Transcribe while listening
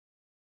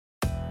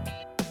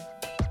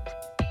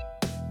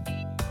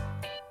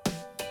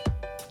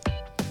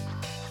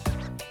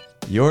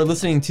You're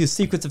listening to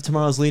Secrets of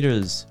Tomorrow's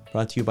Leaders,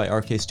 brought to you by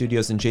RK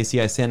Studios in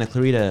JCI Santa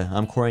Clarita.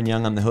 I'm Corin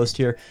Young, I'm the host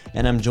here,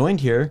 and I'm joined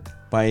here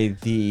by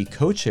the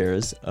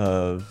co-chairs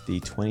of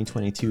the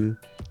 2022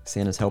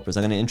 Santa's Helpers.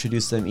 I'm going to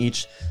introduce them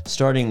each,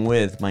 starting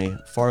with my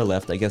far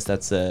left. I guess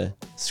that's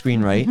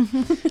screen right.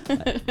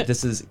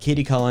 This is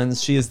Katie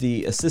Collins. She is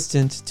the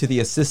assistant to the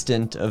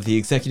assistant of the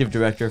executive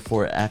director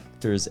for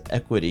Actors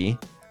Equity.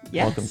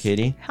 Yes. Welcome,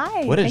 Katie.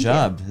 Hi. What a thank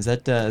job. Is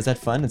that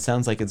fun? It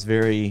sounds like it's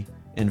very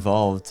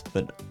involved,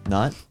 but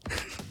not.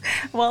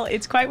 Well,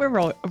 it's quite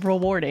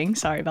rewarding.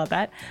 Sorry about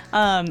that.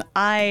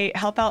 I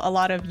help out a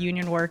lot of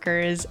union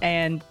workers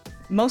and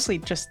mostly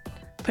just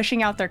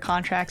pushing out their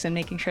contracts and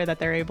making sure that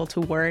they're able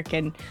to work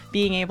and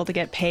being able to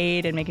get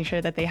paid and making sure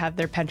that they have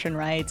their pension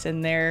rights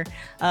and their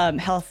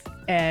health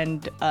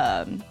and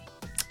their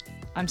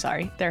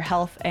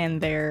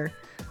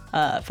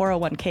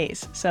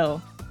 401ks.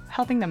 So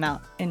helping them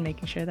out and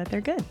making sure that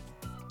they're good.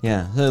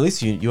 Yeah, so at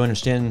least you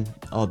understand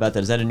all about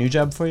that. Is that a new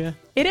job for you?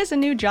 It is a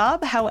new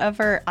job.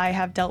 However, I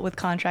have dealt with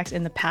contracts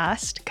in the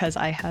past because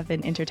I have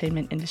an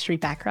entertainment industry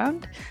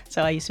background.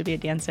 So I used to be a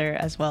dancer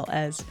as well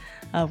as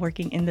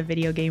working in the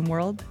video game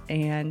world.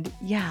 And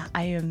yeah,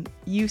 I am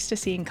used to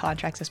seeing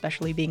contracts,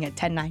 especially being at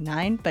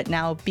 1099. But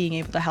now being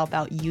able to help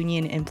out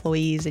union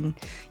employees and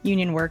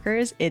union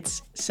workers,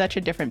 it's such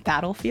a different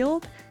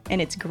battlefield. And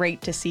it's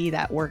great to see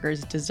that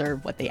workers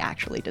deserve what they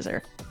actually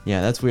deserve. Yeah,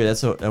 that's weird.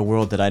 That's a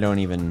world that I don't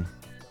even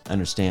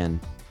understand.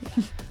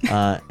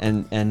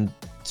 And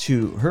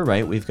to her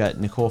right, we've got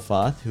Nicole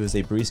Foth, who is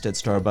a barista at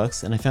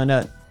Starbucks, and I found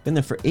out been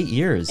there for 8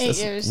 years.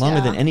 That's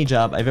longer than any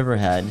job I've ever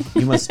had.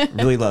 You must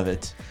really love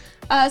it.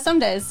 Some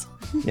days.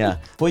 Yeah.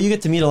 Well, you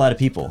get to meet a lot of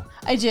people.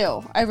 I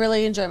do. I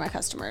really enjoy my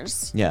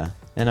customers. Yeah,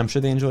 and I'm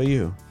sure they enjoy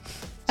you.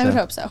 I would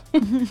hope so.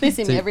 They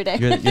see me every day.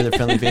 You're the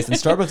friendly face. And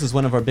Starbucks is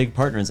one of our big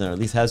partners, or at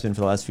least has been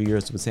for the last few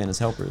years with Santa's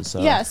Helpers.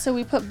 So. Yeah, so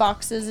we put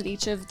boxes at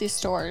each of the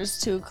stores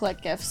to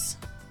collect gifts.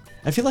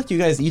 I feel like you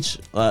guys each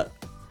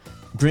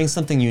bring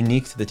something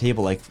unique to the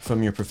table, like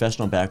from your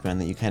professional background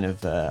that you kind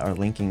of are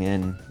linking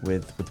in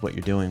with what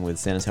you're doing with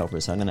Santa's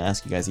Helpers. So I'm going to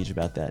ask you guys each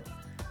about that.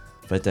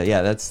 But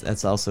yeah,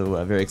 that's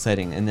also very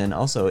exciting. And then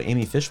also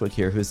Amy Fishwick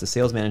here, who's the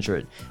sales manager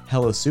at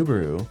Hello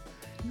Subaru,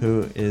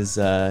 who is,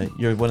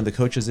 you're one of the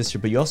coaches this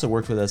year, but you also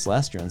worked with us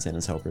last year on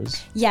Santa's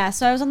Helpers. Yeah,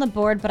 so I was on the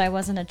board, but I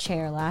wasn't a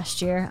chair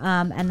last year.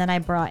 And then I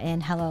brought in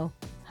Hello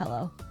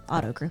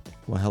Auto Group.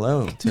 Well,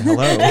 hello to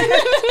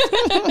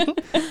Hello.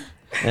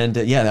 And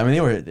yeah, I mean,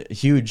 they were a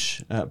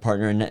huge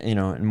partner, and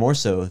and more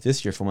so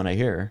this year from what I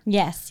hear.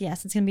 Yes,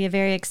 it's going to be a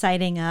very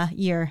exciting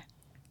year.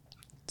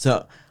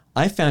 So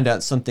I found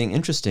out something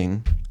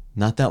interesting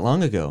not that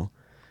long ago.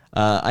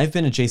 I've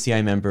been a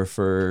JCI member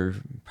for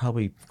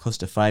probably close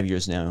to 5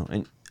 years now,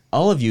 and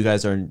all of you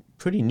guys are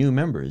pretty new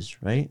members,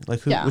 right?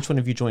 Like, which one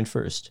of you joined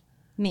first?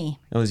 Me.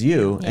 It was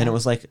you, Yeah. and it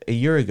was like a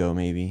year ago,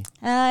 maybe.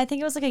 I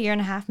think it was like a year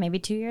and a half, maybe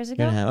 2 years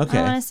ago. Year and a half, okay.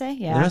 I want to say,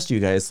 yeah. The rest of you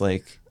guys,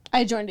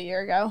 I joined a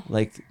year ago.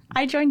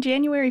 I joined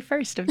January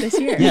 1st of this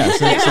year. Yeah,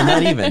 so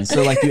not even.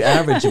 So you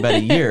average about a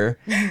year.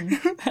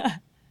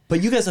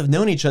 But you guys have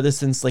known each other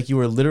since you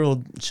were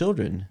literal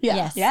children.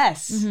 Yeah.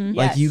 Yes. Mm-hmm.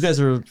 Yes. You guys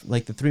are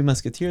like the Three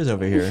Musketeers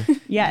over here.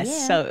 Yes.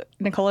 Yeah. So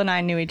Nicole and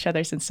I knew each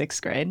other since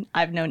 6th grade.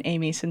 I've known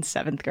Amy since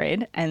 7th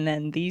grade. And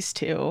then these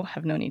two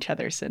have known each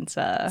other since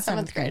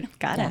 7th grade.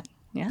 Got it.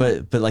 Yeah.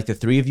 But the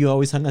three of you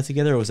always hung out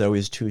together, or was it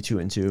always two,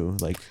 and two?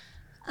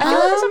 I feel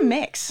like it was a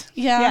mix.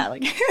 Yeah.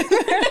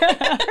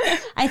 Yeah.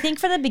 I think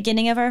for the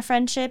beginning of our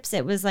friendships,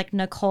 it was like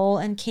Nicole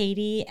and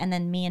Katie, and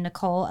then me and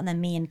Nicole, and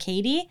then me and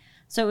Katie.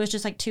 So it was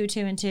just like two,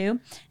 and two.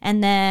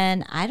 And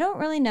then I don't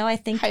really know. I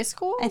think High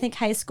school? I think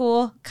high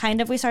school,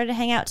 kind of, we started to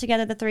hang out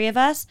together, the three of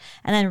us.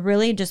 And then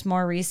really just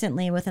more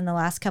recently, within the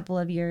last couple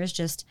of years,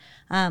 just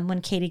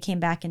when Katie came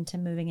back into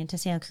moving into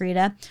Santa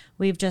Clarita,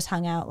 we've just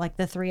hung out, like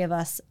the three of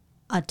us,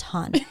 a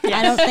ton.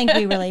 I don't think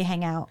we really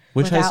hang out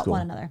Which high without school?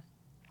 one another.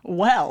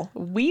 Well,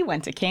 we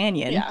went to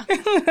Canyon.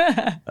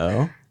 Yeah.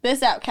 Oh?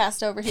 This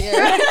outcast over here.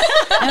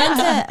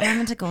 I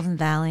went to Golden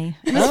Valley.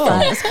 It was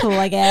fun. It was cool,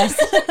 I guess.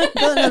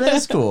 No, that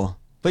is cool.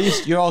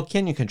 But you're all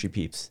Canyon Country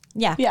peeps,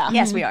 Yeah. Yeah.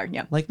 Yes, we are.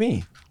 Yeah. like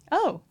me.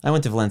 Oh. I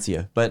went to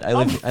Valencia, but I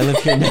live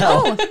here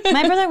now.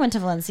 My brother went to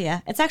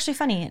Valencia. It's actually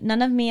funny.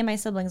 None of me and my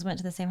siblings went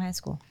to the same high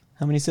school.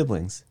 How many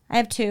siblings? I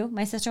have two.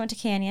 My sister went to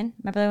Canyon.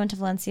 My brother went to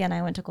Valencia, and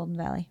I went to Golden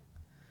Valley.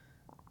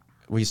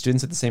 Were you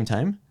students at the same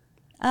time?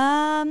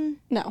 No.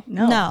 No.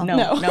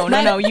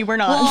 No. You were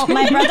not. Well,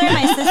 my brother and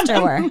my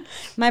sister were.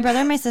 My brother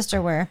and my sister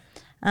were.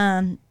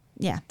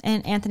 Yeah,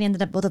 and Anthony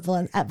ended up both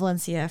at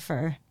Valencia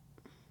for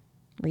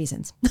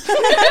reasons.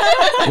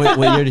 What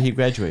year did he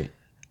graduate?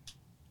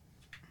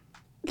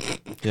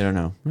 You don't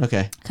know.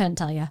 Okay. Couldn't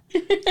tell you.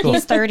 Cool.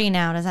 He's 30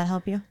 now. Does that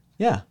help you?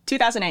 Yeah.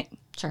 2008.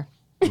 Sure.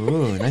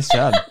 Ooh, nice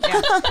job.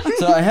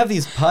 So I have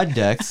these pod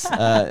decks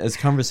as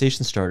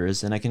conversation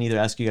starters, and I can either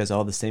ask you guys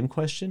all the same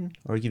question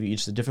or give you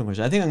each a different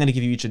question. I think I'm going to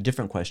give you each a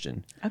different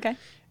question. Okay.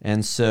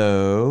 And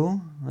so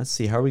let's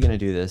see. How are we going to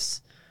do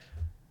this?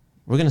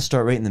 We're going to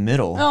start right in the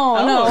middle.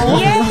 Oh,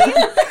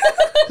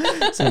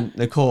 no. So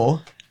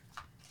Nicole,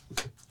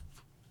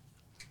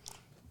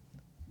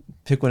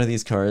 pick one of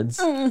these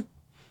cards.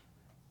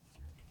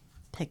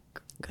 Pick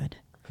good.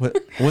 What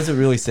does it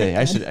really say?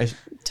 I should.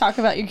 Talk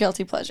about your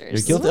guilty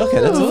pleasures. You're guilty.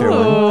 Okay, that's a fair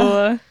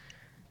one.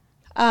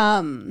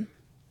 Ooh.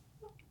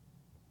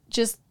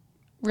 Just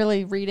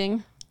really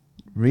reading.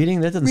 Reading?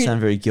 That doesn't sound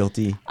very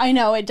guilty. I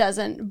know it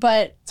doesn't,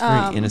 but It's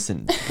very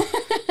innocent.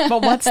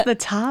 But what's the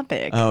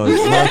topic? Oh,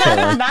 well,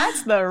 okay.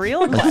 That's the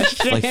real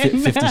question. Like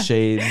 50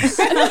 Shades.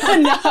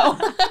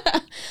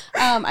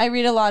 I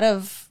read a lot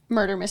of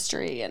murder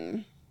mystery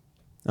and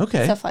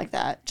Okay. stuff like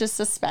that. Just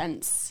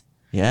suspense.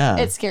 Yeah.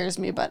 It scares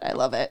me, but I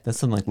love it. That's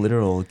some like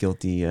literal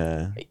guilty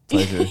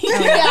pleasure.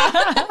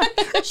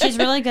 She's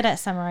really good at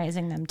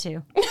summarizing them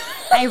too.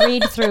 I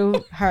read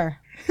through her.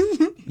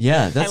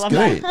 Yeah, that's love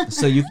great.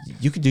 So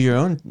you could do your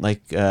own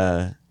like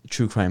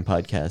true crime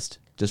podcast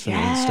just from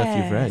the stuff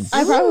you've read.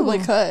 I probably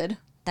could.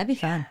 That'd be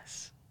fun.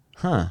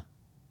 Huh.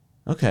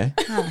 Okay.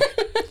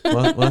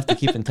 Well, we'll have to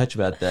keep in touch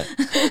about that.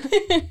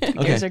 You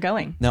guys Okay. are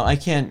going. Now I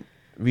can't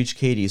reach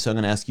Katie, so I'm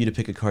going to ask you to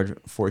pick a card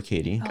for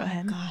Katie. Go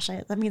ahead. Gosh,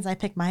 that means I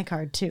pick my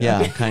card too. Yeah,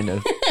 Okay. kind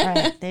of. All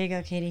right, there you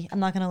go, Katie. I'm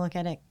not gonna look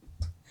at it.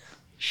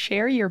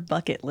 Share your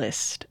bucket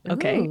list.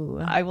 Okay. Ooh.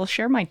 I will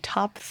share my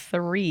top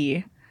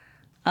 3.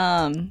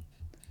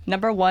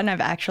 Number 1,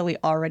 I've actually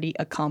already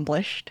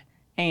accomplished,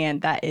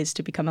 and that is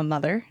to become a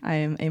mother. I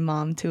am a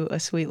mom to a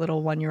sweet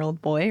little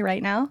 1-year-old boy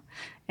right now.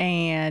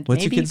 And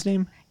What's maybe your kid's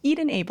name?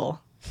 Eden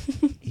Abel.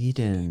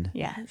 Eden.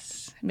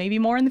 Yes. Maybe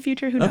more in the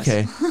future. Who knows?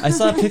 Okay. I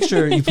saw a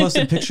picture. You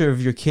posted a picture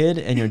of your kid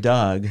and your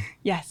dog,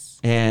 Yes.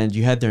 and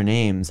you had their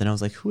names. And I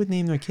was like, who would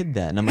name their kid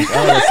that? And I'm like,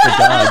 oh, that's the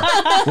dog.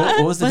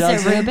 What was the Was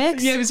dog's it name?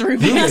 Rubik's? Yeah, it was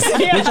Rubik's. Rubik's,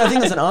 which I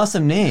think is an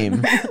awesome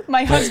name.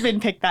 My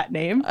husband picked that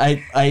name.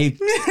 I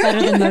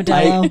Better than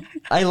Modelo.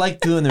 I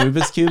like doing the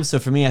Rubik's Cube, so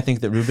for me, I think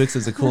that Rubik's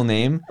is a cool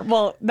name.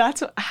 Well,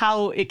 that's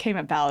how it came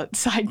about.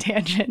 Side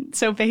tangent.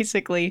 So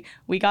basically,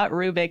 we got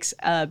Rubik's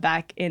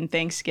back in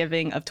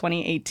Thanksgiving of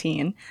 2018.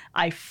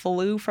 I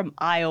flew from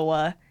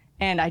Iowa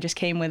and I just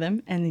came with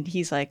him, and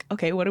he's like,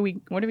 "Okay, what are we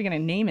gonna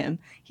name him?"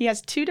 He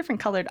has 2 different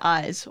colored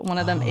eyes. One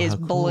of them is how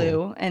cool.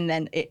 blue, and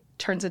then it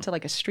turns into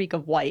like a streak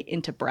of white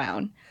into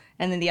brown,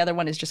 and then the other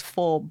one is just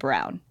full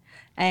brown.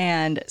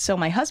 And so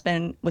my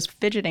husband was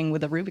fidgeting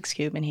with a Rubik's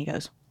Cube, and he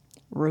goes,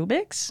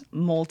 "Rubik's?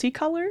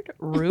 Multicolored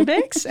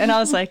Rubik's?" And I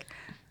was like,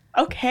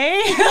 okay,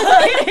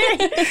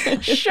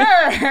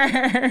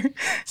 sure.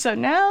 So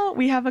now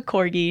we have a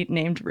corgi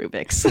named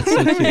Rubik's. So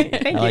cute.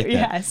 Thank I you. like that.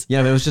 Yes.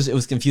 Yeah, but it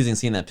was confusing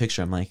seeing that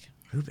picture. I'm like,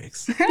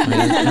 Rubik's? I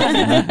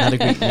mean, not a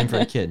great name for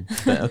a kid.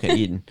 But okay,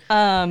 Eden.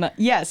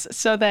 Yes.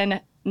 So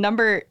then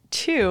number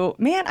 2,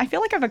 man, I feel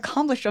like I've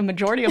accomplished a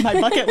majority of my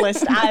bucket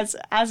list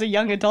as a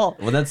young adult.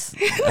 Well, that's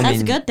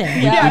That's a good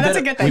thing. Yeah, that's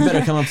a good thing. We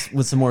better come up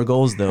with some more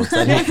goals, though, because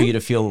I'd hate for you to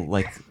feel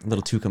like a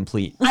little too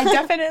complete. I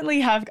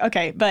definitely have.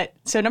 Okay, but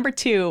so number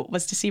 2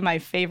 was to see my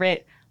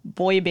favorite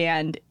boy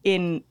band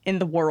in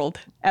the world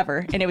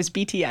ever, and it was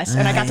BTS,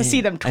 and I got to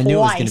see them twice. I knew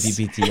it was going to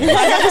be BTS.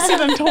 I got to see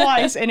them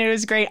twice, and it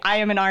was great. I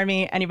am an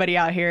ARMY. Anybody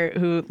out here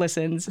who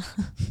listens,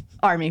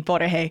 ARMY,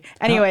 Bordehe.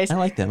 Anyways, I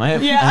like them. I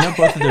Yeah. know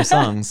both of their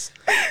songs.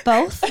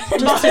 Both.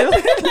 just 2?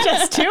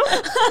 Just 2?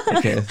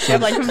 Okay, I so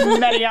have like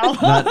many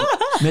albums. not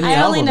many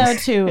I only know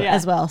albums. 2 Yeah.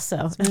 as well,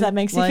 so if that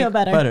makes you Like feel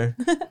better. Butter.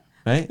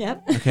 Right?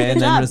 Yep. Okay, and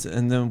job.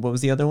 then what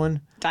was the other one?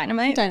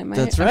 Dynamite. Dynamite.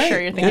 That's I'm right.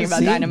 sure you're thinking Good, about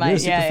see? Dynamite. You're a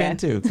super yeah, fan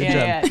too. Good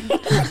yeah, job. yeah.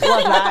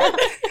 Love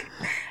that.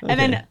 And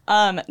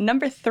then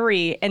number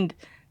 3, and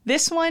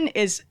this one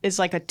is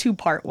like a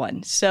 2-part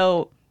one.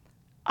 So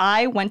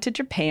I went to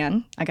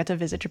Japan. I got to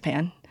visit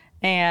Japan,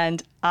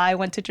 and I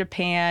went to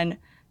Japan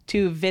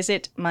to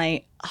visit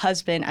my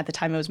husband. At the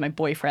time, it was my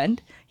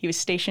boyfriend. He was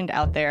stationed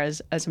out there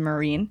as a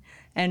Marine,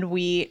 and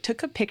we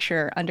took a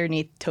picture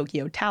underneath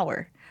Tokyo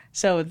Tower.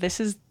 So this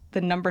is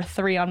the number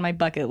 3 on my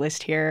bucket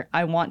list here.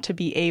 I want to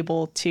be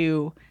able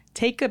to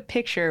take a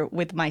picture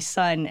with my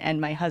son and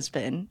my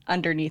husband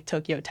underneath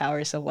Tokyo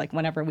Tower. So like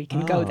whenever we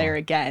can go there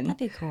again. That'd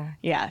be cool.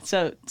 Yeah.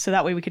 So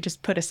that way we could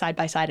just put a side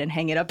by side and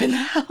hang it up in the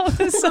house.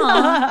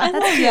 I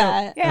love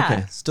that. Yeah.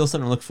 Okay, still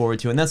something to look forward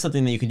to, and that's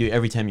something that you can do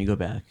every time you go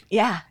back.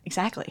 Yeah,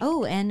 exactly.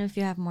 Oh, and if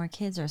you have more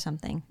kids or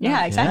something. Yeah,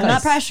 No, exactly. I'm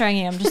not pressuring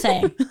you. I'm just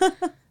saying.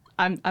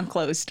 I'm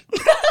closed.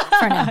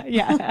 For now.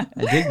 Yeah.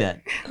 I dig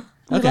that.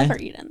 We Okay, love her,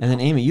 Eden. and then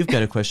Amy, you've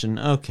got a question.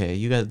 Okay,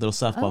 you got a little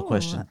softball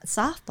question.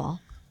 Softball.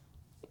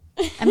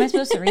 Am I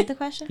supposed to read the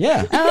question?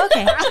 Yeah. Oh,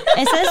 okay.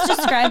 It says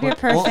describe your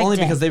perfect Well, only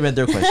day. because they read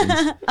their questions.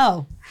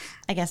 Oh,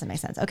 I guess it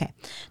makes sense. Okay.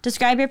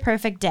 Describe your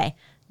perfect day.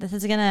 This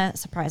is going to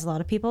surprise a lot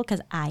of people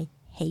because I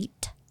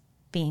hate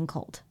being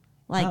cold.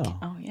 Like,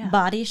 Oh, yeah.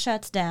 body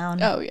shuts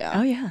down. Oh yeah.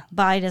 Oh, yeah.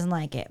 Body doesn't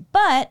like it.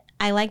 But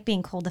I like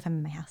being cold if I'm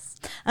in my house.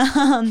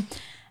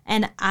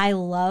 And I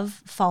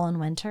love fall and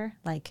winter.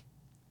 Like,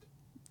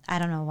 I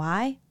don't know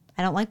why.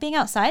 I don't like being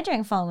outside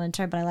during fall and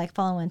winter, but I like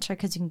fall and winter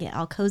because you can get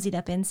all cozied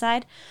up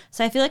inside.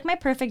 So I feel like my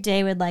perfect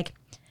day would like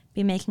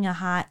be making a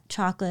hot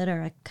chocolate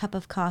or a cup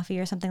of coffee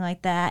or something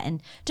like that,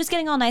 and just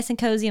getting all nice and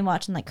cozy and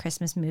watching like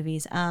Christmas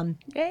movies.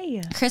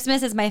 Yay.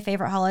 Christmas is my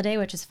favorite holiday,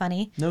 which is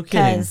funny. No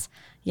kidding. Because,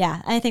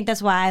 yeah, I think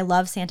that's why I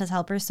love Santa's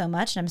Helpers so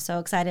much. And I'm so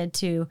excited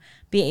to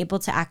be able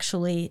to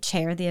actually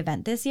chair the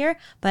event this year.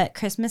 But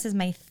Christmas is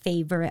my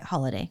favorite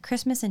holiday,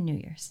 Christmas and New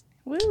Year's.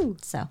 Woo.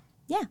 So,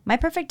 yeah, my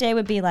perfect day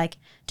would be like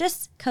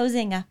just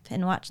cozying up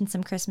and watching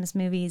some Christmas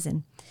movies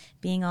and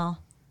being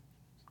all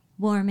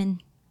warm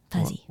and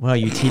fuzzy. Well,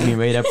 you teed me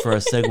right up for a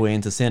segue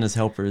into Santa's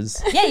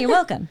Helpers. Yeah, you're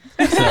welcome.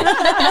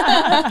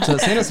 So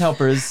Santa's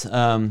Helpers,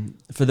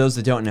 for those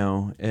that don't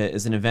know,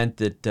 is an event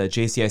that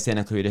JCI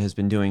Santa Clarita has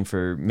been doing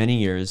for many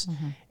years.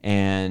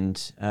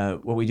 And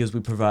what we do is we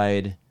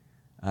provide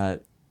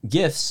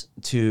gifts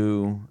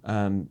to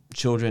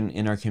children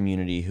in our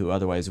community who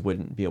otherwise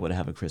wouldn't be able to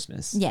have a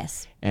Christmas.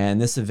 Yes. And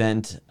this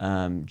event,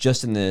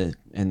 just in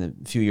the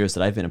few years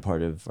that I've been a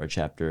part of our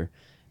chapter,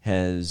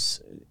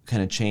 has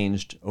kind of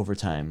changed over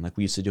time. Like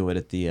we used to do it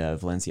at the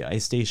Valencia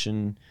Ice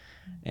Station,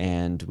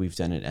 and we've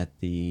done it at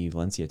the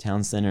Valencia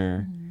Town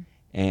Center.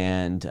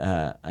 And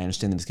I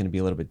understand that it's going to be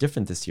a little bit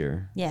different this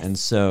year. Yes. And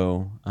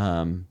so,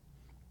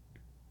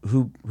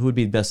 who would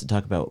be best to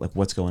talk about like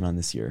what's going on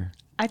this year?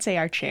 I'd say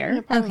our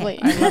chair.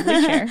 Probably. Our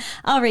lovely chair.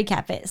 I'll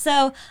recap it.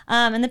 So,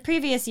 in the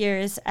previous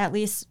years, at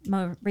least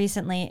more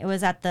recently, it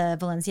was at the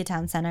Valencia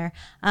Town Center.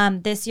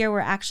 This year, we're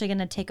actually going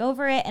to take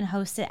over it and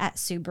host it at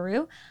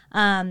Subaru.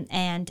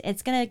 And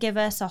it's going to give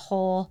us a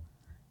whole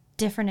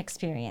different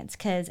experience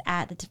because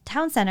at the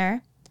town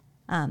center,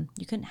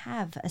 you couldn't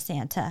have a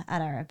Santa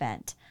at our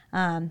event.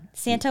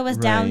 Santa was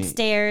Right.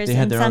 downstairs, They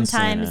had and their own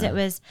sometimes Santa. it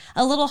was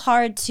a little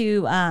hard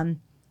to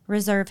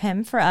reserve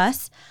him for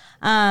us.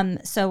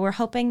 So we're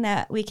hoping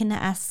that we can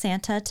ask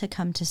Santa to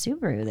come to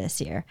Subaru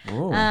this year.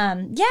 Oh.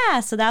 Yeah,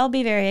 so that will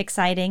be very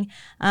exciting.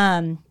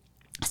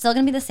 Still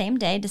going to be the same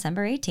day,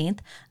 December 18th.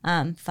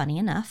 Funny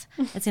enough,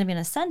 it's going to be on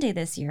a Sunday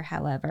this year,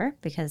 however,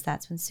 because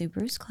that's when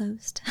Subaru's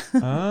closed.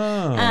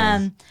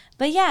 Oh.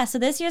 But yeah, so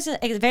this year's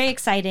very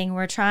exciting.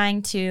 We're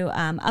trying to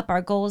up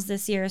our goals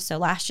this year. So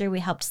last year we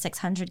helped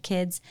 600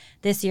 kids.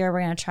 This year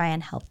we're going to try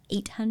and help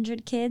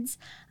 800 kids.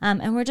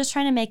 And we're just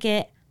trying to make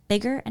it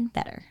bigger and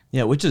better.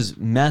 Yeah, which is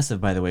massive,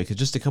 by the way, because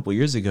just a couple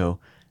years ago,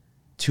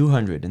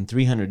 200 and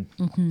 300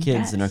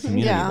 kids in our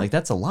community. Yeah. Like,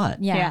 that's a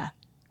lot. Yeah.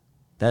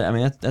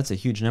 That's a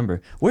huge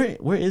number. Where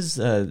is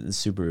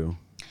Subaru?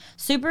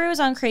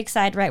 Subaru's on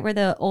Creekside, right where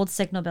the old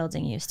Signal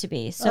building used to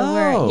be. So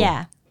Oh.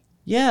 yeah.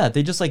 Yeah,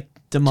 they just like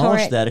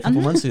demolished it. that a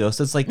couple months ago.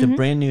 So it's like the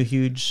brand new,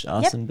 huge,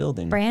 awesome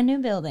building. Brand new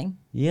building.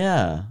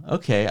 Yeah.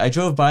 Okay. I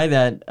drove by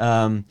that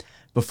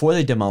before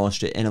they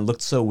demolished it, and it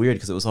looked so weird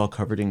because it was all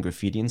covered in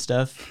graffiti and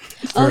stuff.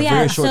 For a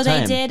very short so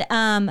time.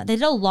 they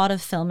did a lot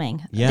of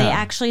filming. Yeah. They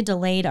actually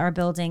delayed our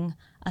building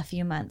a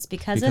few months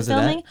because of of that?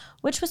 filming,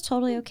 which was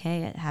totally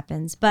okay. It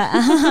happens. But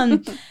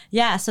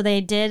yeah, so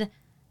they did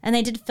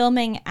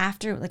filming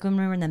after, like when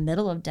we were in the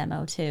middle of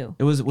demo too.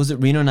 Was it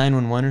Reno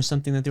 911 or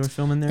something that they were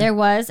filming there? There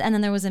was, and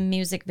then there was a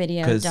music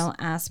video. 'Cause- Don't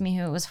ask me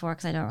who it was for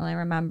because I don't really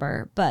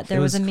remember. But there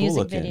was was a cool music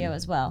looking. video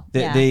as well.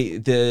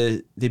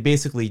 They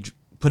basically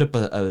put up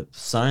a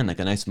sign, like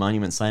a nice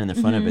monument sign in the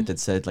front of it that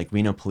said like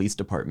Reno Police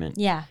Department.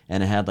 Yeah.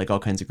 And it had like all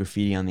kinds of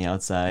graffiti on the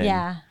outside.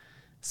 Yeah.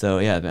 So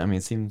yeah, I mean,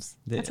 it seems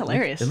That's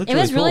hilarious. It looked It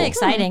was really cool.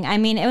 exciting. I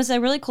mean, it was a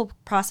really cool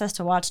process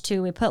to watch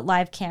too. We put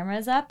live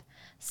cameras up.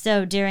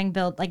 So during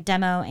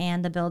demo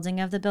and the building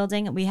of the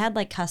building, we had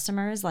like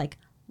customers, like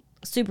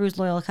Subaru's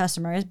loyal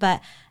customers,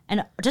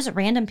 and just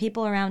random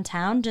people around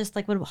town just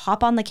like would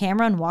hop on the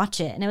camera and watch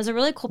it. And it was a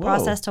really cool Whoa.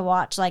 process to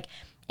watch, like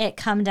it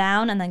come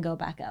down and then go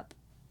back up.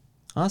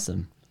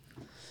 Awesome.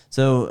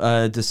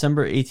 So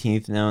December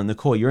 18th. Now,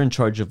 Nicole, you're in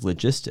charge of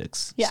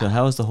logistics. Yeah. So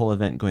how is the whole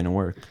event going to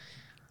work?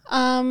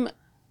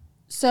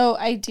 So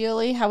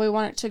ideally, how we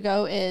want it to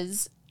go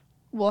is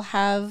we'll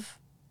have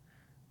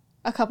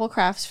a couple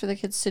crafts for the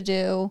kids to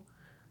do.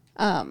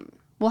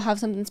 We'll have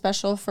something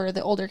special for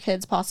the older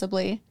kids,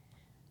 possibly.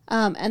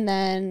 And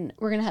then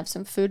we're going to have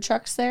some food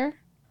trucks there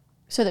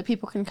so that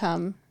people can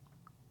come.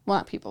 Well,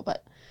 not people,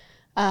 but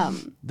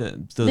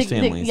Those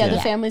families. the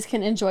families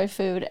can enjoy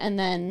food and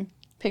then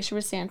picture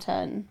with Santa.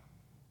 And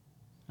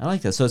I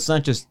like that. So it's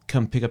not just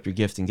come pick up your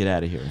gift and get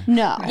out of here.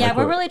 no. Yeah, Like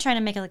we're what- really trying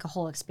to make it like a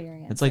whole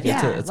experience. It's like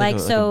Yeah. it's like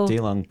Like, a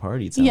day-long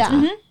party. It sounds Yeah.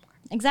 like.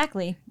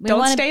 Exactly. We Don't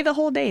wanna- stay the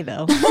whole day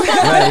though.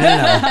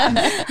 Right,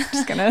 no.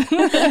 Just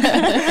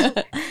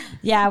gonna.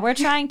 Yeah, we're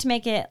trying to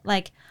make it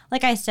like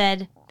I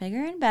said,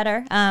 bigger and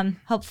better.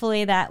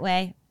 Hopefully that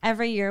way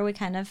every year we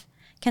kind of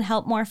can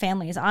help more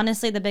families.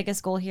 Honestly, the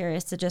biggest goal here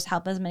is to just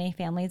help as many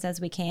families as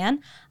we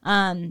can,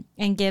 and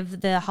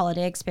give the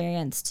holiday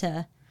experience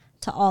to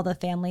all the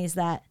families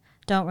that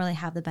don't really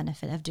have the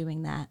benefit of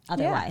doing that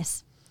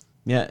otherwise.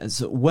 Yeah. And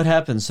so what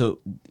happens? So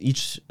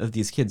each of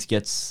these kids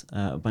gets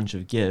a bunch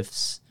of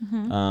gifts.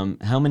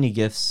 How many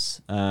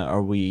gifts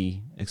are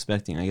we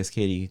expecting? I guess,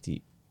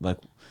 Katie,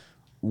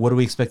 what are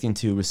we expecting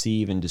to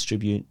receive and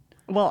distribute?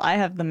 Well, I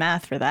have the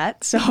math for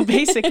that. So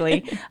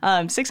basically,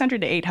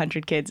 600 to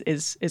 800 kids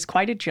is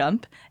quite a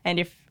jump. And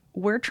if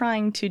we're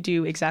trying to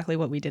do exactly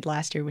what we did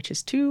last year, which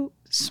is 2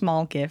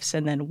 small gifts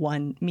and then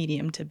 1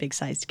 medium to big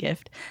sized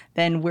gift.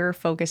 Then we're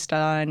focused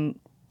on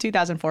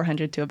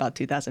 2,400 to about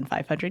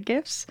 2,500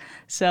 gifts.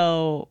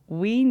 So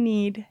we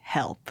need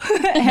help.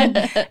 and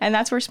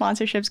that's where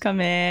sponsorships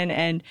come in,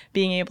 and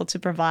being able to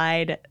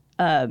provide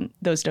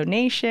those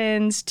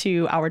donations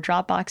to our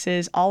drop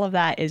boxes. All of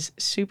that is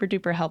super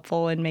duper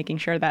helpful in making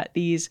sure that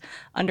these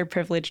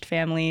underprivileged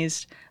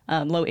families,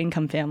 low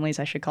income families,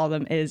 I should call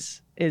them,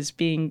 is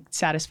being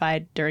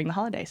satisfied during the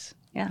holidays.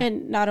 Yeah.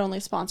 And not only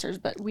sponsors,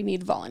 but we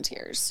need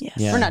volunteers. Yes.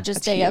 Yeah. We're not just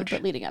That's day of, huge.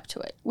 but leading up to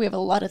it. We have a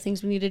lot of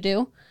things we need to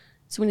do.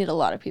 So we need a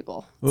lot of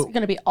people. It's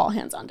going to be all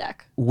hands on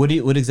deck. What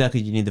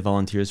exactly do you need the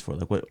volunteers for?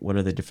 Like, what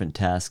are the different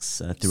tasks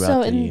throughout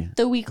So the? in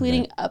the week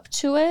leading up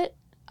to it,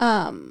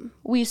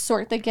 we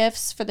sort the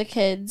gifts for the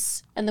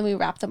kids and then we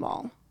wrap them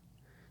all.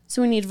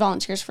 So we need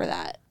volunteers for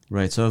that.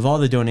 Right. So of all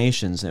the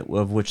donations,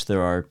 of which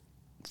there are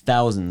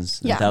thousands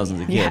and Yeah. thousands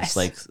of gifts, Yes.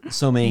 like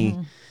so many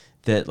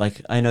that,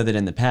 like, I know that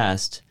in the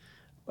past,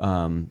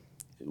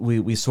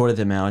 we sorted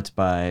them out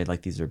by,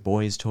 like, these are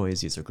boys'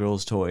 toys, these are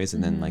girls' toys,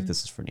 and then like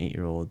this is for an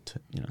 8-year-old,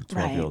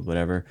 12-year-old,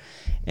 whatever,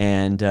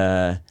 and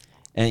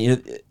you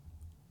know.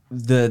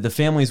 The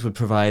families would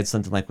provide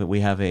something like, we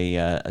have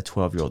a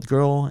 12-year-old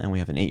girl and we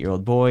have an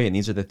 8-year-old boy, and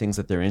these are the things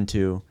that they're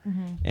into,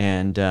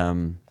 and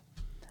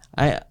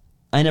I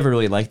never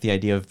really liked the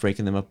idea of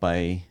breaking them up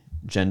by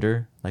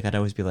gender. Like, I'd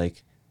always be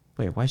like,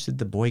 wait, why should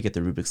the boy get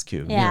the Rubik's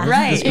Cube? Yeah.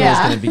 Right, This girl's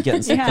yeah. going to be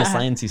getting some Yeah.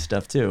 sciencey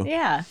stuff too.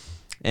 Yeah.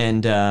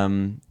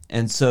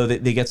 And so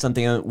they get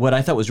something. What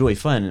I thought was really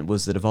fun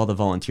was that of all the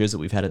volunteers that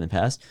we've had in the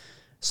past,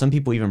 some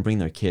people even bring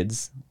their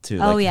kids to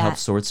help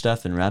sort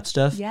stuff and wrap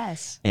stuff.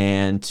 Yes.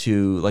 And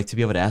to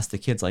be able to ask the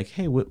kids, like,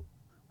 hey, would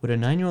a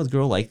 9-year-old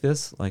girl like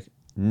this? Like,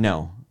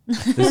 no.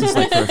 This is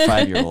like for a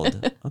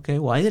 5-year-old. Okay,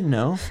 well, I didn't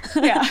know.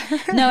 Yeah.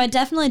 No, it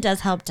definitely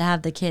does help to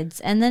have the kids.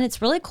 And then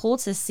it's really cool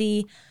to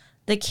see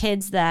the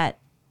kids that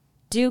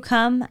do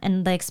come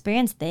and the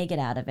experience they get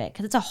out of it,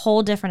 because it's a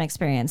whole different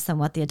experience than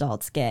what the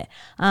adults get.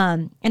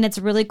 And it's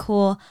really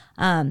cool.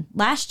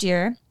 Last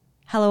year,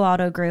 Hello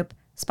Auto Group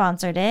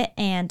sponsored it,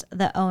 and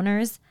the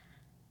owners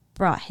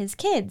brought his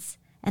kids.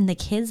 And the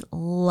kids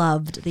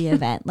loved the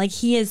event. Like,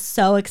 he is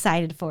so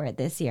excited for it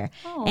this year.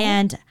 Aw.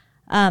 And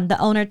the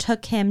owner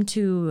took him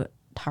to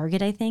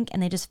Target, I think,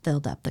 and they just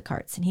filled up the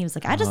carts. And he was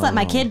like, I just let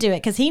my kid do it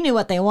because he knew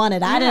what they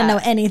wanted. I didn't Yeah.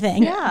 know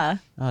anything. Yeah.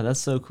 Oh, that's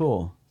so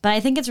cool. But I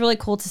think it's really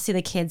cool to see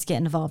the kids get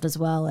involved as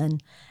well,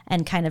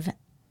 and kind of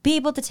be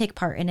able to take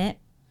part in it.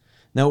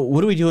 Now,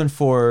 what are we doing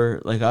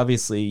for, like,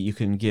 obviously you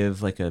can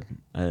give like a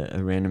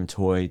random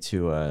toy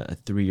to a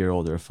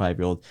 3-year-old or a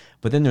 5-year-old,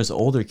 but then there's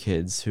older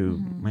kids who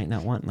might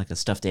not want like a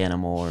stuffed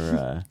animal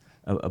or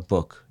a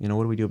book. You know,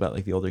 what do we do about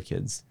like the older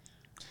kids?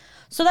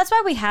 So that's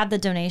why we have the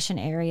donation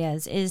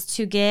areas, is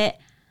to get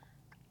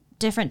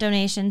different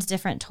donations,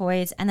 different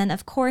toys. And then,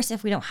 of course,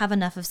 if we don't have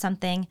enough of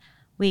something,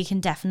 we can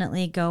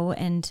definitely go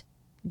and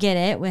get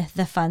it with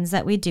the funds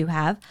that we do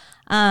have.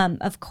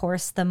 Of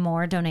course, the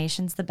more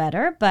donations, the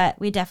better. But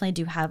we definitely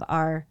do have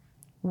our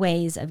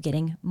ways of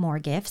getting more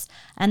gifts.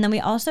 And then we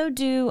also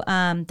do,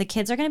 the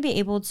kids are going to be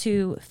able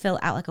to fill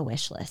out like a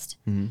wish list.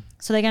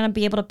 So they're going to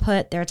be able to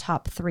put their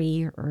top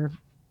 3 or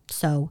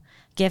so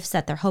gifts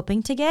that they're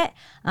hoping to get.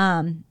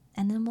 And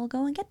then we'll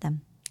go and get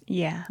them,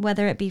 Yeah.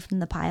 whether it be from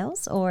the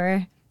piles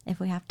or if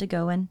we have to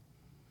go and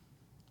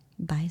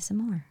buy some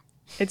more.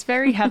 It's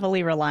very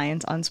heavily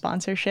reliant on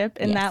sponsorship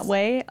in Yes. that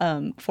way,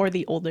 for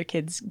the older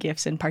kids'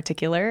 gifts in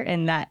particular,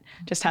 and that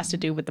just has to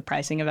do with the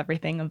pricing of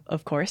everything,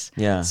 of course.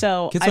 Yeah.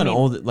 So kids I want mean,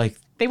 old, like,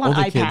 they want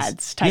older iPads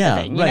kids. type Yeah,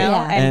 of thing, you right. know?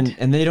 Yeah.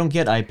 And they don't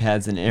get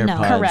iPads and AirPods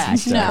and Correct.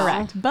 stuff. No.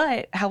 Correct.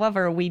 But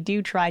however, we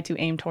do try to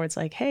aim towards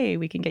like, hey,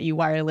 we can get you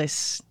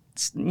wireless,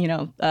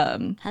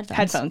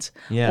 headphones,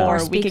 Yeah. or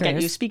Or we could get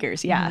you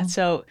speakers. speakers. Yeah.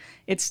 So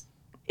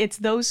it's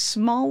those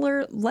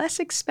smaller, less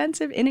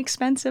expensive,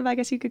 inexpensive, I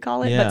guess you could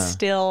call it, Yeah. but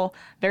still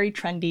very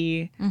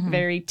trendy,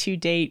 very to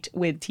date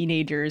with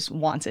teenagers'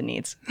 wants and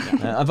needs.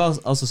 I've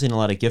also seen a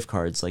lot of gift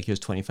cards, like here's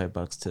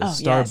 $25 to Oh,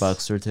 yes.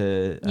 Starbucks or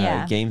to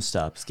Yeah.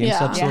 GameStop. Is Yeah.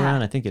 GameStop still Yeah.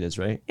 around? I think it is,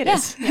 right? It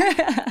is.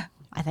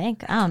 I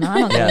think. I don't know. I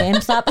don't Yeah. know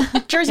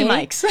GameStop. Jersey Okay.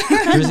 Mike's.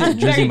 Jersey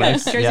There you go.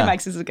 Mike's. Jersey Yeah.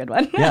 Mike's is a good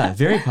one. Yeah,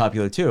 very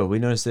popular too. We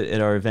noticed it at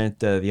our event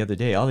the other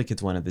day. All the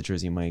kids wanted the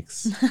Jersey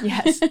Mike's.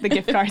 Yes, the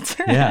gift cards.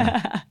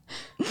 Yeah.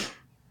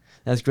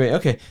 That's great.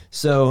 Okay,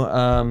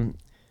 so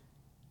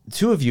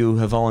 2 of you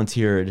have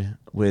volunteered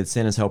with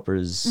Santa's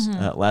Helpers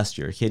last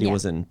year. Katie Yeah.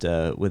 wasn't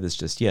with us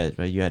just yet,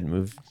 right? You hadn't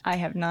moved. I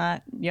have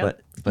not.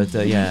 Yep. But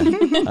yeah,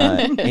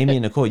 Amy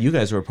and Nicole, you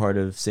guys were a part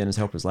of Santa's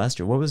Helpers last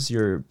year. What was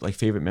your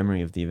favorite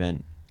memory of the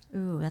event?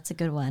 Ooh, that's a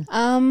good one.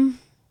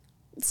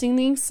 Seeing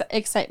the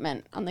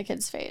excitement on the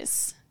kids'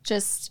 face,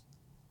 just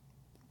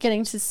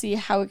getting to see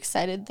how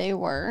excited they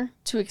were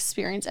to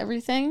experience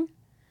everything,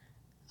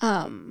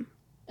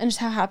 and just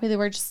how happy they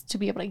were just to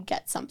be able to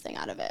get something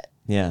out of it.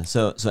 Yeah.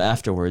 So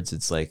afterwards,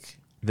 it's like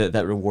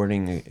that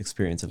rewarding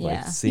experience of like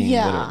Yeah. seeing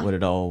Yeah. what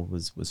it all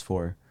was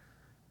for.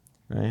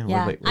 Right?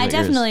 Yeah, What I about yours?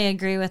 definitely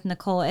agree with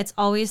Nicole. It's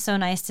always so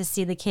nice to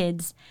see the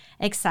kids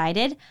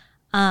excited.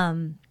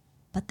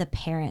 But the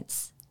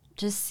parents,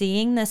 just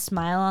seeing the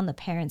smile on the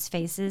parents'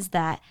 faces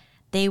that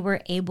they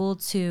were able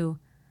to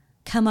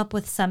come up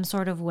with some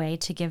sort of way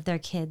to give their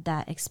kid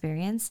that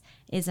experience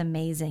is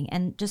amazing.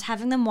 And just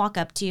having them walk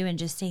up to you and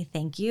just say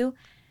thank you,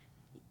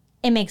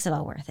 it makes it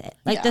all worth it.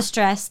 Like the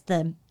stress,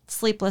 the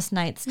sleepless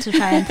nights to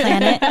try and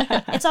plan it,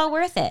 it's all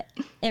worth it.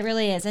 It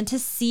really is. And to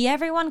see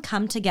everyone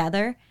come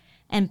together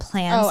and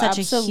plan such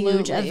a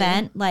huge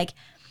event, like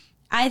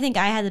I think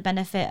I had the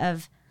benefit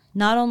of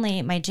not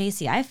only my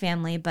JCI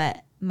family,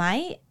 but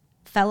my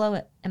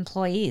fellow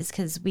employees,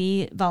 because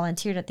we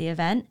volunteered at the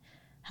event.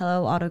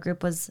 Hello Auto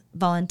Group was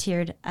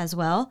volunteered as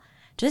well.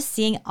 Just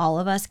seeing all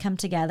of us come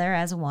together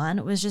as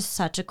one was just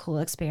such a cool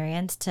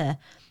experience to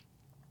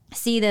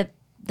see the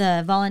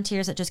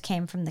volunteers that just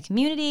came from the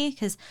community,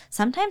 because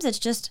sometimes it's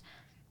just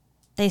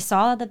they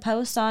saw the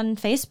post on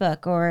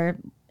Facebook or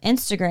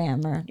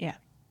Instagram or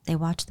they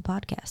watch the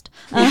podcast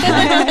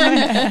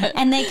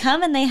and they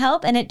come and they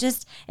help, and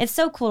it's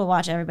so cool to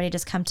watch everybody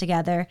just come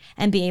together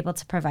and be able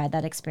to provide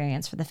that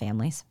experience for the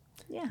families.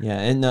 Yeah,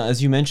 and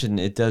as you mentioned,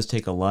 it does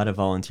take a lot of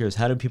volunteers.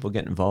 How do people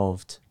get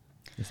involved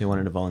if they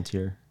wanted to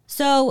volunteer?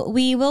 So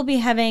we will be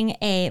having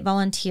a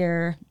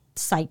volunteer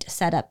site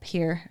set up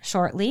here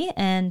shortly,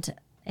 and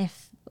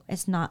if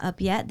it's not up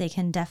yet, they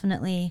can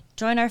definitely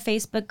join our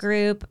Facebook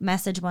group,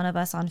 message one of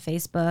us on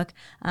Facebook.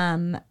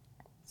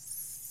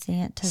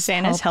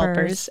 Santa's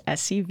Helpers,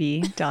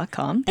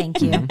 SCV.com.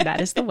 Thank you. That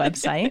is the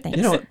website.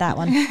 Thanks. That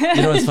one. You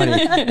know what's funny?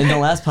 In the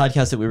last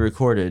podcast that we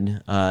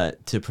recorded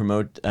to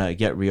promote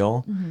Get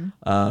Real,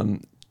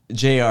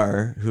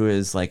 JR, who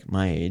is like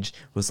my age,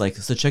 was like,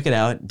 so check it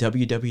out,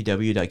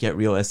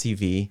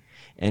 www.getrealscv.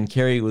 And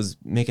Carrie was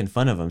making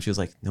fun of him. She was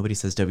like, nobody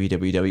says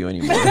www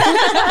anymore.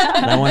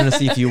 And I wanted to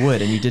see if you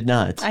would, and you did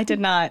not. I did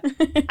not.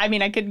 I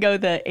mean, I could go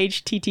the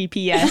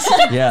HTTPS.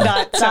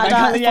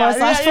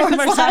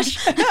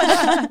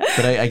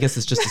 But I guess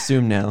it's just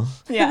assumed now.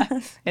 Yeah.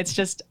 It's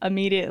just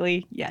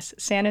immediately,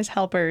 Santa's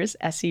Helpers,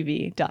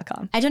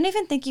 SCV.com. I don't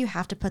even think you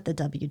have to put the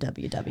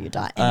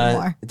www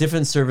anymore.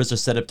 Different servers are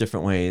set up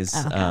different ways.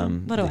 Oh, okay.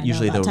 What do I know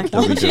usually about they'll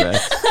technology?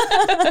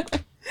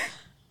 redirect.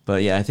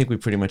 But yeah, I think we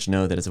pretty much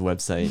know that it's a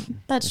website.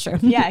 That's true.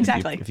 Yeah,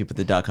 exactly. If you put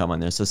the .com on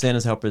there. So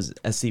Santa's Helpers,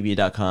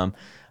 SCV.com,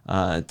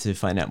 to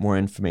find out more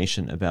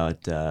information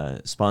about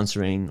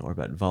sponsoring or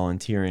about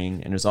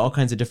volunteering. And there's all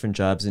kinds of different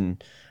jobs.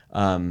 And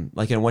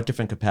in what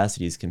different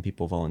capacities can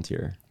people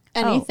volunteer?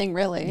 Anything,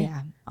 really.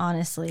 Yeah,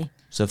 honestly.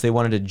 So if they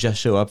wanted to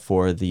just show up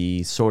for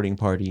the sorting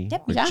party,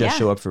 or just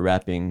show up for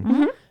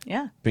wrapping,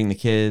 bring the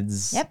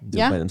kids, do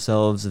it by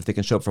themselves. If they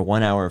can show up for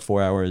 1 hour or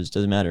 4 hours,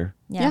 doesn't matter.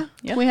 Yeah.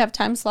 We have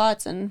time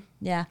slots and...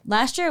 Yeah.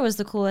 Last year was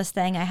the coolest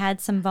thing. I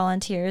had some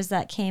volunteers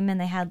that came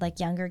and they had like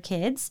younger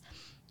kids.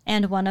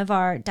 And one of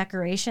our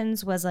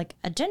decorations was like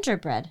a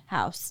gingerbread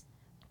house.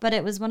 But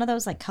it was one of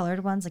those like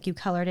colored ones, like you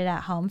colored it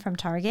at home from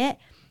Target.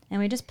 And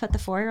we just put the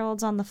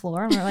 4-year-olds on the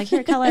floor and we're like,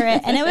 here, color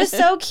it. And it was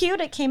so cute.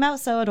 It came out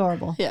so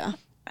adorable. Yeah.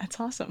 That's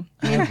awesome.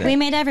 We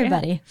made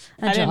everybody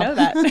a I job. didn't know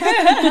that.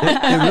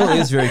 It really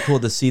is very cool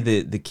to see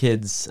the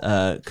kids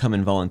come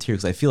and volunteer,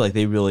 because I feel like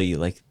they really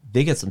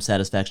they get some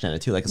satisfaction out of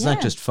it too. Like it's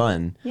not just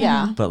fun,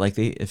 but like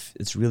if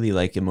it's really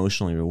like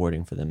emotionally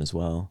rewarding for them as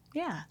well.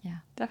 Yeah,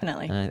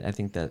 definitely. And I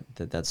think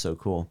that's so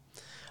cool.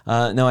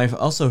 Now I've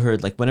also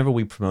heard like whenever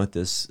we promote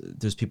this,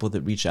 there's people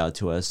that reach out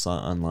to us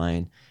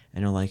online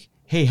and they're like,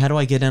 "Hey, how do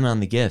I get in on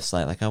the gifts?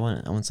 Like I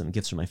want some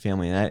gifts for my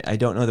family." And I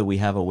don't know that we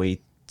have a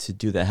way to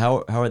do that.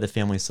 How are the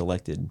families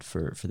selected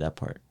for that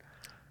part?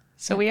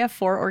 So we have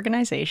 4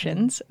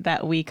 organizations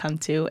that we come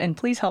to, and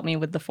please help me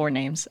with the 4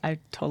 names. I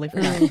totally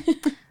forgot.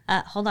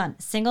 Hold on.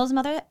 Single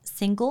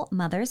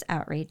Mothers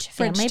Outreach,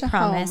 Bridge Family to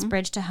Promise, Home.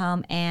 Bridge to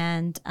Home,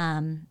 and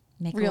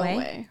Make Real Away.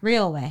 Way.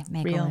 Real Way.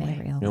 Make Real Away.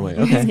 Way. Real No Way.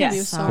 way. Okay. Yes. He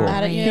was so Sorry.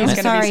 mad at you. He's I'm gonna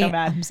be sorry. so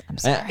mad. I'm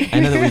sorry. I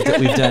know that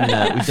we've done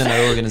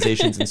our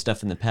organizations and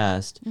stuff in the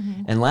past,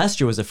 and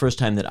last year was the first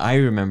time that I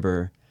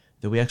remember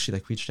that we actually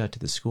like reached out to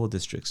the school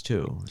districts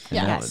too. And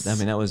Yes.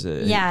 that was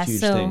a huge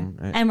so, thing.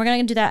 Right? and we're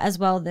going to do that as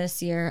well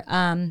this year.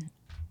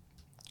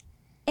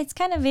 It's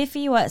kind of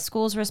iffy what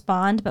schools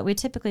respond, but we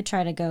typically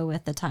try to go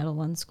with the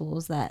Title I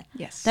schools that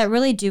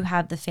really do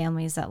have the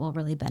families that will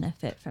really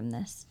benefit from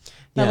this.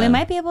 But we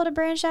might be able to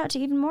branch out to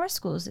even more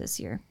schools this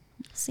year.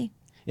 Let's see.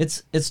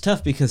 It's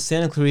tough because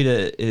Santa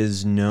Clarita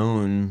is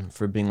known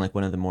for being like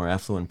one of the more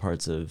affluent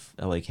parts of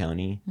LA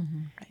County,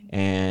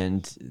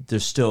 and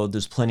there's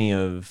plenty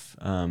of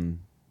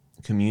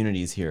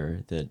communities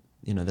here that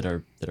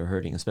that are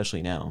hurting,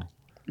 especially now.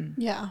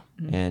 Yeah.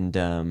 And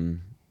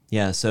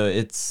so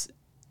it's,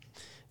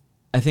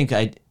 I think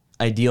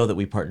ideal that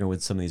we partner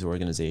with some of these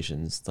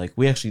organizations. Like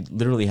we actually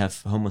literally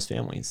have homeless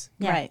families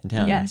Right. in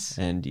town. Yes.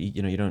 And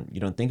you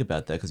don't think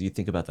about that because you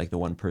think about like the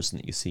one person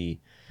that you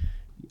see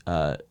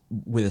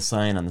with a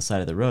sign on the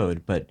side of the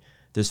road, but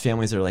there's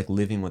families that are like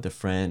living with a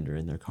friend or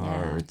in their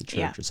car or at the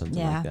church or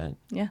something like that.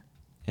 Yeah.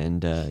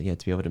 And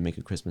to be able to make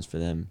a Christmas for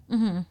them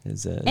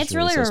is It's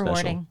really so rewarding.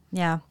 special.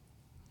 Yeah.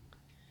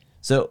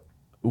 So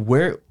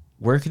where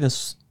can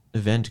this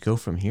event go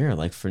from here?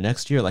 Like for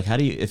next year, like how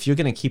do you, if you're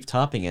going to keep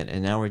topping it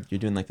and now you're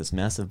doing like this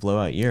massive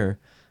blowout year,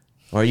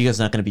 or are you guys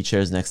not going to be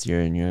chairs next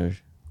year and you're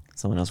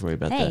someone else worry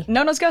about Hey. that?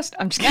 No Ghost.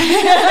 I'm just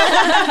kidding.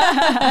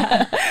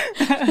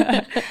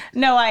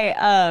 No,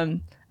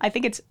 I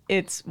think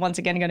it's once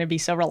again going to be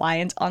so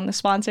reliant on the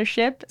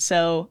sponsorship.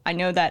 So I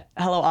know that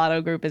Hello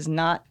Auto Group is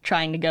not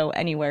trying to go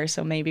anywhere.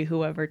 So maybe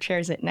whoever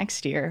chairs it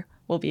next year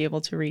will be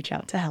able to reach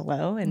out to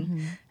Hello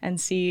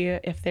and see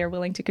if they're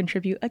willing to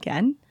contribute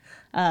again,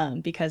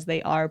 because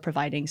they are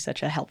providing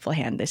such a helpful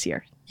hand this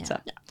year. So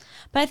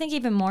But I think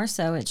even more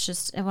so, it's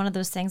just one of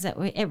those things that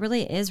it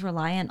really is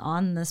reliant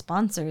on the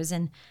sponsors.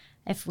 And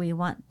if we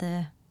want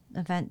the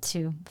event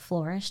to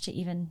flourish to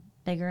even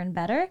bigger and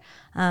better,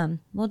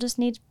 we'll just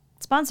need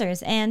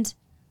sponsors. And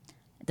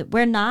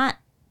they're not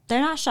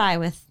shy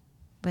with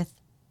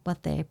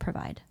what they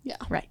provide. Yeah.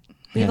 right.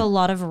 We have a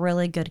lot of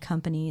really good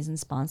companies and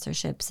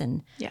sponsorships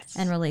and Yes.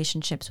 and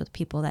relationships with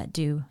people that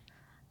do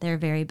their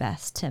very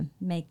best to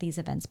make these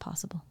events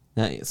possible.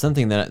 Now,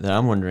 something that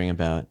I'm wondering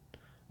about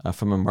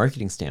from a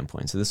marketing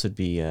standpoint, so this would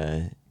be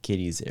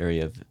Katie's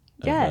area of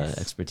Yes.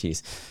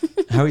 expertise.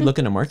 How are you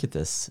looking to market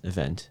this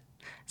event?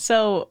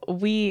 So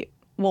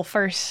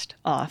first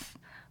off,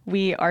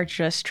 we are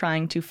just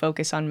trying to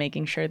focus on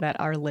making sure that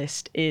our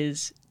list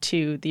is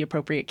to the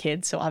appropriate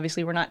kids. So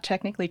obviously we're not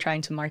technically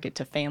trying to market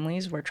to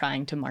families. We're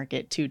trying to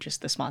market to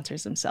just the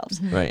sponsors themselves.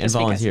 Right, and Just because-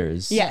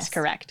 volunteers. Yes,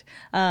 correct.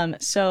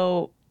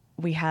 So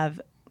we have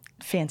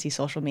fancy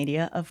social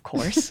media, of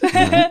course. This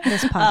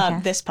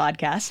podcast. This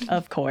podcast,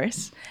 of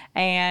course.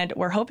 And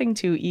we're hoping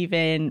to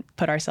even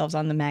put ourselves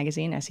on the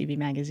magazine, SEB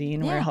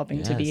Magazine. We're Yeah.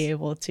 hoping to be Yes.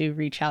 able to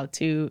reach out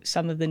to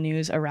some of the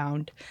news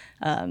around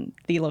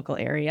the local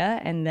area,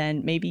 and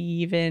then maybe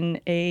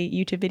even a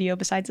YouTube video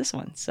besides this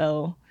one.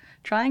 So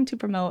trying to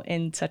promote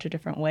in such a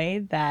different way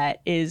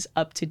that is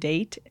up to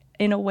date,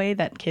 in a way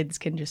that kids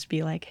can just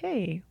be like,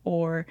 hey,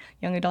 or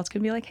young adults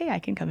can be like, hey, I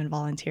can come and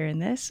volunteer in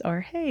this,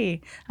 or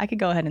hey, I could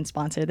go ahead and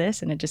sponsor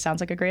this, and it just sounds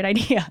like a great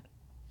idea.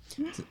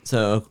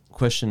 So a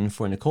question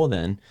for Nicole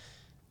then,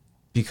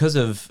 because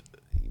of,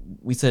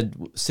 we said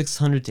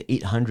 600 to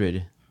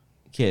 800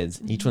 kids,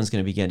 each one's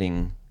going to be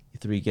getting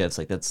 3 gifts.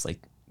 Like that's like,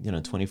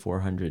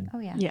 2,400 Oh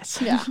yeah.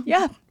 Yes. Yeah.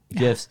 Yeah.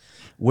 gifts.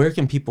 Where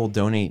can people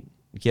donate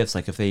gifts?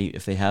 Like if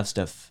they have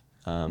stuff,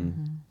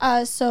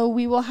 So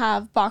we will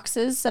have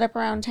boxes set up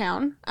around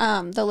town.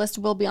 The list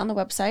will be on the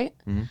website.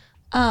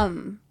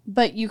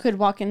 But you could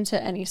walk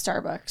into any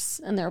Starbucks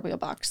and there will be a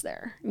box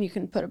there, and you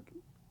can put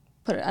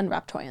an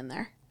unwrapped toy in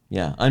there.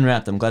 yeah,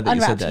 unwrapped. I'm glad that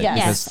you said Unwrapped, that. yes.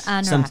 Because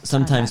Yes, unwrapped,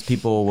 sometimes unwrapped.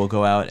 people will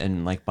go out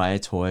and like buy a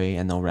toy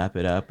and they'll wrap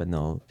it up and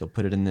they'll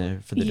put it in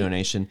there for the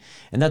donation.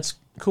 And that's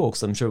cool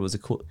because I'm sure it was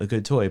a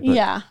good toy, but,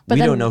 Yeah, but we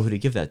then don't know who to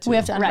give that to. We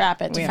have to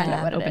unwrap Right. it to We have find to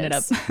out what open it it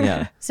is. up.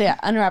 Yeah. So yeah,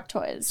 unwrapped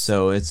toys.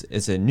 So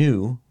it's a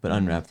new but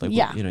unwrapped. Like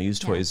Yeah.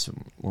 used toys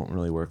won't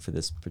really work for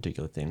this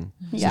particular thing.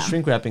 Yeah. So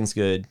shrink wrapping's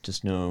good.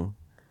 Just no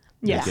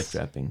Yes. gift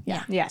wrapping.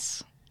 Yeah.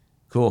 Yes.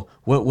 Cool.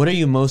 What are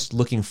you most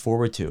looking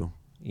forward to?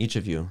 Each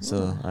of you.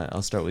 So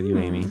I'll start with you,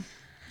 Amy.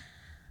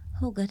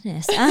 Oh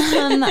goodness.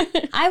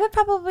 I would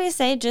probably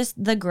say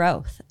just the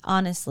growth.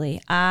 Honestly,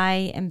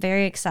 I am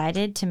very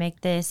excited to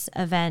make this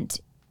event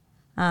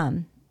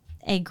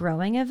a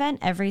growing event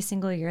every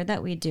single year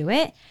that we do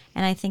it,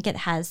 and I think it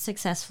has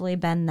successfully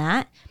been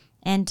that.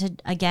 And to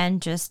again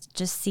just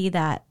see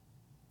that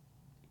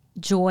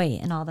joy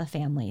in all the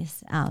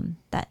families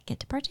that get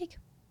to partake.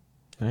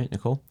 All right,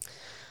 Nicole.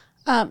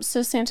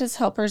 So Santa's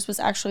Helpers was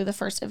actually the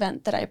first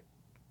event that I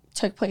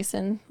took place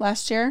in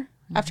last year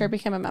after I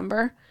became a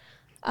member.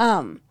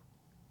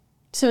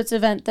 So it's an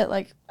event that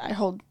like I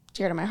hold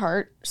dear to my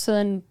heart. So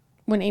then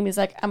when Amy's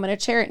like, I'm going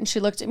to chair it, and she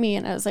looked at me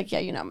and I was like, yeah,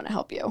 I'm going to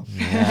help you.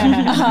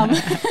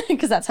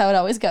 Because that's how it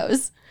always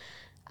goes.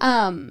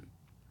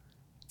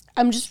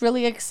 I'm just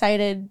really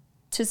excited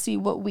to see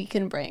what we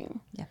can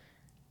bring. Yeah.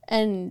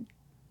 And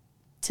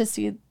to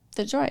see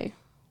the joy,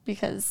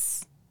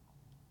 because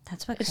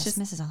That's what it's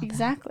Christmas just is all about.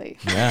 exactly.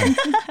 Yeah.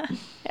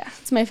 Yeah.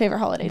 It's my favorite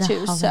holiday The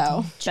too. So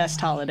holiday.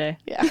 Best holiday.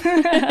 yeah.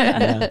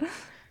 Yeah.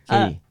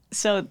 Katie.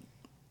 So,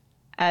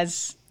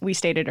 as we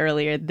stated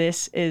earlier,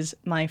 this is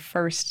my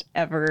first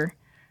ever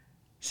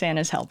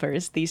Santa's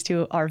Helpers. These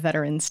two are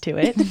veterans to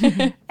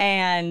it.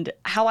 And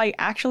how I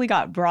actually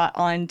got brought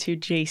on to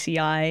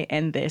JCI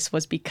and this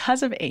was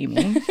because of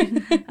Amy.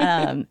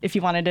 If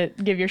you wanted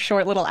to give your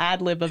short little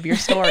ad lib of your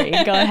story,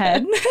 go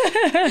ahead.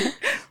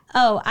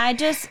 Oh,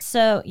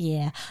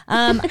 yeah.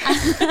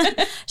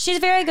 She's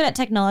very good at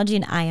technology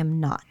and I am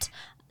not.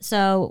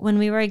 So when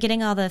we were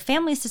getting all the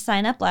families to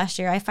sign up last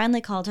year, I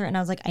finally called her and I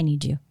was like, I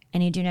need you. I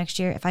need you next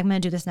year. If I'm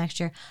going to do this next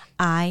year,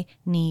 I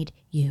need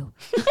you.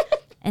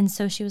 And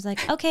so she was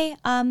like, okay,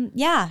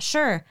 yeah,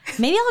 sure.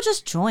 Maybe I'll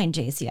just join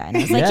JCI. And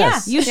I was like,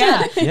 Yes. yeah, you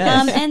should.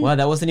 Yes. And Wow,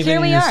 that wasn't even here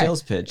in we your are.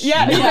 sales pitch.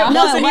 Yeah, You know? it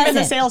No, wasn't it even the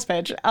wasn't. sales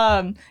pitch.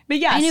 But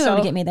yeah, I knew so, it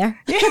would get me there.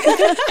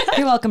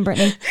 You're welcome,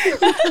 Brittany.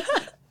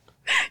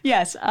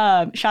 Yes.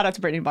 Shout out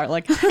to Brittany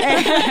Bartlick.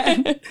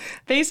 And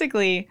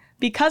basically,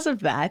 because of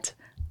that,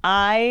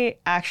 I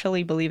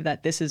actually believe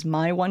that this is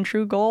my one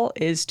true goal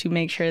is to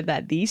make sure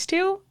that these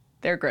two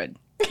they're good.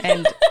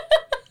 And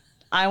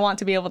I want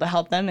to be able to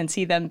help them and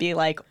see them be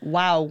like,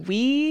 wow,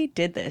 we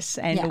did this.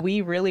 And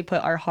we really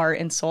put our heart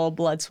and soul,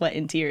 blood, sweat,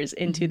 and tears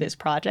into this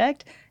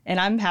project. And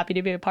I'm happy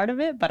to be a part of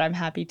it, but I'm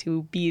happy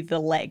to be the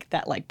leg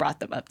that like brought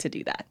them up to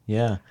do that.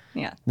 Yeah.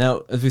 Yeah.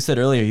 Now, as we said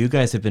earlier, you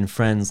guys have been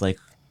friends like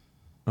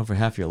over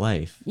half your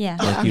life. Yeah.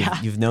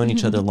 Like you've known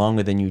each other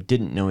longer than you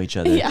didn't know each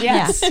other.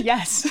 Yes.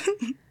 Yes.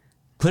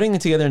 Putting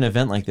together an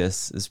event like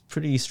this is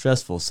pretty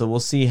stressful. So we'll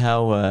see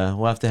how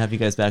we'll have to have you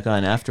guys back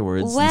on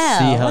afterwards and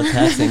see how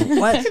taxing.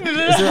 What?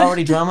 Is there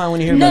already drama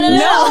when you hear about this?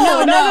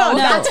 No.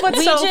 That's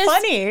what's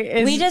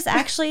funny. We just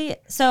actually,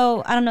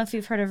 so I don't know if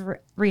you've heard of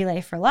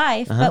Relay for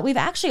Life, but we've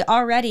actually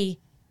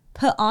already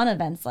put on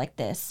events like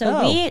this.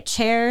 So we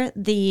chair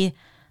the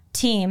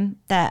team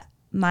that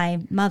my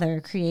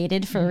mother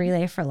created for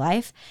Relay for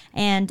Life.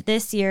 And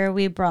this year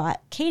we brought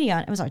Katie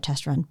on. It was our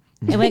test run.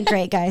 It went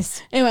great,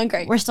 guys. It went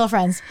great. We're still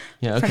friends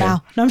Yeah, for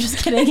now. No, I'm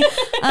just kidding.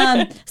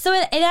 So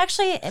it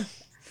actually,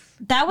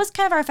 that was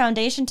kind of our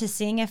foundation to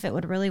seeing if it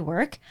would really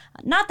work.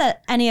 Not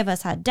that any of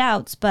us had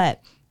doubts,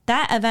 but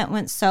that event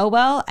went so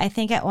well. I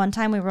think at one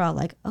time we were all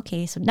like,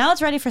 okay, so now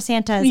it's ready for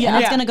Santa's and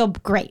it's going to go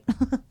great.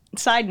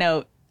 Side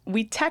note,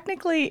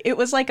 it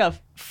was like a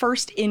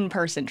first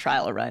in-person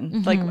trial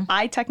run. Like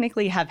I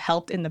technically have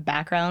helped in the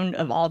background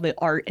of all the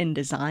art and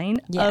design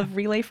of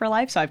Relay for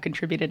Life. So I've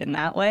contributed in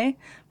that way,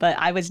 but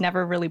I was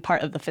never really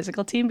part of the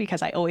physical team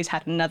because I always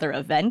had another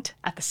event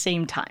at the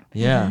same time.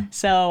 Yeah.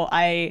 So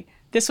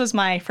this was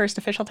my first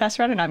official test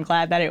run and I'm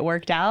glad that it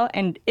worked out.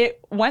 And it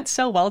went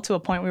so well to a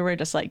point where we were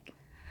just like,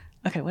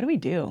 okay, what do we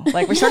do?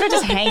 Like, we're sort of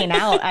just hanging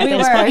out at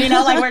this point, you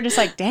know, like we're just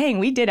like, dang,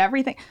 we did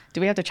everything.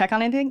 Do we have to check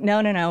on anything?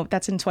 No,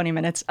 that's in 20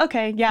 minutes.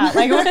 Okay, yeah.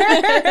 Like,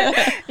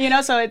 you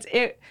know, so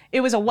it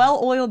was a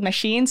well-oiled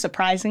machine,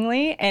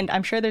 surprisingly, and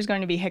I'm sure there's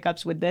going to be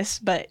hiccups with this,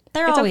 but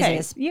There it's always okay.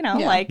 is. You know,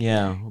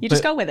 you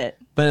just go with it.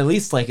 But at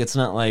least like it's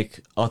not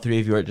like all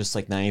three of you are just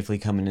like naively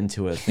coming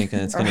into it thinking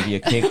it's going to be a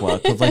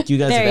cakewalk. But like you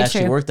guys Very have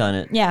actually true. worked on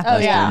it. Yeah.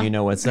 last year and you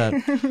know what's up.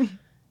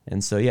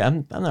 And so yeah,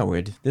 I'm not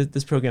worried.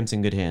 This program's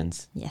in good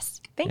hands. Yes.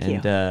 Thank you.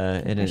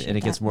 And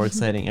it gets more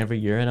exciting every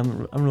year,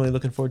 and I'm really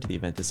looking forward to the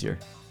event this year.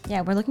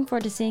 Yeah, we're looking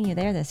forward to seeing you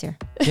there this year.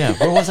 Yeah,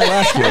 where was I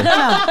last year?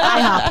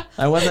 IHOP.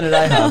 I wasn't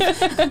at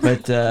IHOP,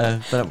 but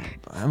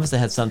I must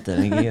have had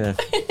something.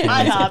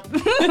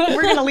 IHOP.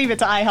 We're gonna leave it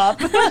to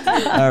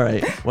IHOP. All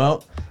right.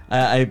 Well,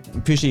 I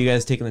appreciate you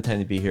guys taking the time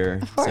to be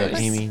here. course. So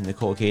Amy,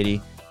 Nicole,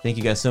 Katie, thank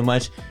you guys so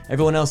much.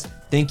 Everyone else,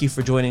 thank you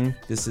for joining.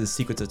 This is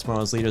Secrets of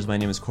Tomorrow's Leaders. My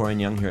name is Corin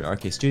Young here at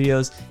RK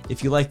Studios.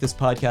 If you like this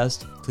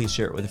podcast, please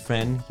share it with a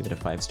friend. Give it a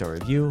 5-star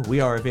review. We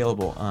are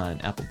available on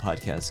Apple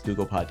Podcasts,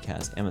 Google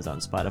Podcasts, Amazon,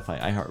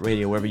 Spotify,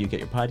 iHeartRadio, wherever you get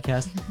your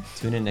podcast.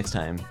 Tune in next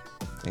time.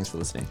 Thanks for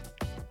listening.